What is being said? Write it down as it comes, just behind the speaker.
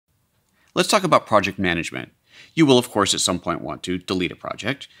Let's talk about project management. You will, of course, at some point want to delete a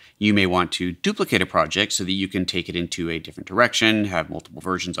project. You may want to duplicate a project so that you can take it into a different direction, have multiple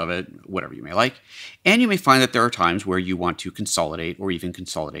versions of it, whatever you may like. And you may find that there are times where you want to consolidate or even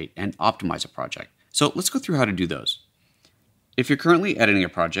consolidate and optimize a project. So let's go through how to do those. If you're currently editing a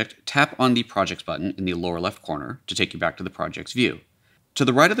project, tap on the Projects button in the lower left corner to take you back to the project's view. To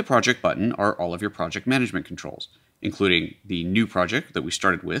the right of the Project button are all of your project management controls, including the new project that we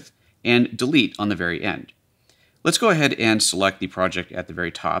started with, and Delete on the very end. Let's go ahead and select the project at the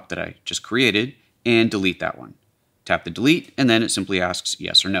very top that I just created and delete that one. Tap the Delete, and then it simply asks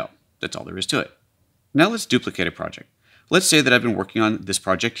yes or no. That's all there is to it. Now let's duplicate a project. Let's say that I've been working on this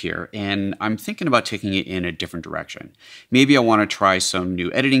project here, and I'm thinking about taking it in a different direction. Maybe I want to try some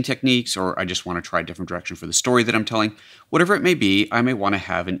new editing techniques, or I just want to try a different direction for the story that I'm telling. Whatever it may be, I may want to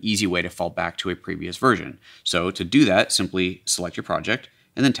have an easy way to fall back to a previous version. So to do that, simply select your project,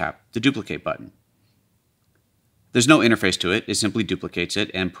 and then tap the Duplicate button. There's no interface to it. It simply duplicates it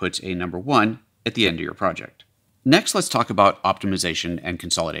and puts a number 1 at the end of your project. Next, let's talk about optimization and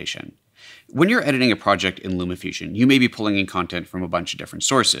consolidation. When you're editing a project in LumaFusion, you may be pulling in content from a bunch of different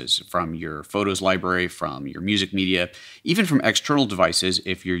sources, from your photos library, from your music media, even from external devices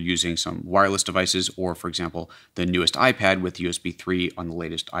if you're using some wireless devices, or for example, the newest iPad with USB 3 on the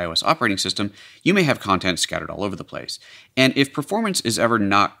latest iOS operating system. You may have content scattered all over the place. And if performance is ever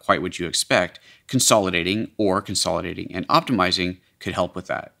not quite what you expect, consolidating and optimizing could help with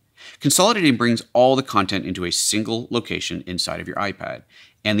that. Consolidating brings all the content into a single location inside of your iPad,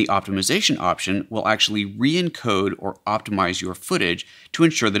 and the optimization option will actually re-encode or optimize your footage to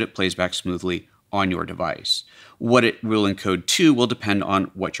ensure that it plays back smoothly on your device. What it will encode to will depend on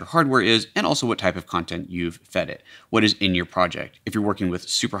what your hardware is and also what type of content you've fed it, what is in your project. If you're working with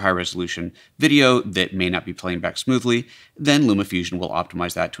super high resolution video that may not be playing back smoothly, then LumaFusion will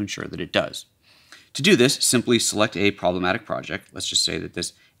optimize that to ensure that it does. To do this, simply select a problematic project. Let's just say that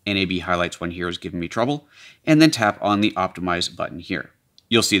this NAB highlights one here is giving me trouble, and then tap on the Optimize button here.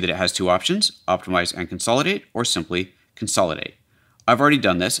 You'll see that it has two options, Optimize and Consolidate, or simply Consolidate. I've already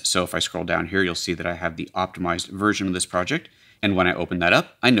done this, so if I scroll down here, you'll see that I have the optimized version of this project, and when I open that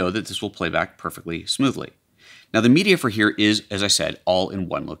up, I know that this will play back perfectly smoothly. Now the media for here is, as I said, all in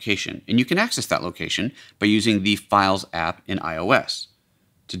one location, and you can access that location by using the Files app in iOS.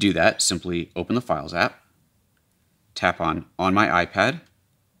 To do that, simply open the Files app, tap on My iPad,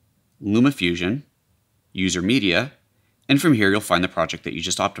 LumaFusion, User Media, and from here you'll find the project that you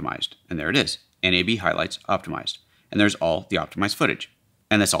just optimized. And there it is, NAB highlights optimized. And there's all the optimized footage.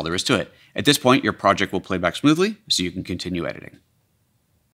 And that's all there is to it. At this point, your project will play back smoothly, so you can continue editing.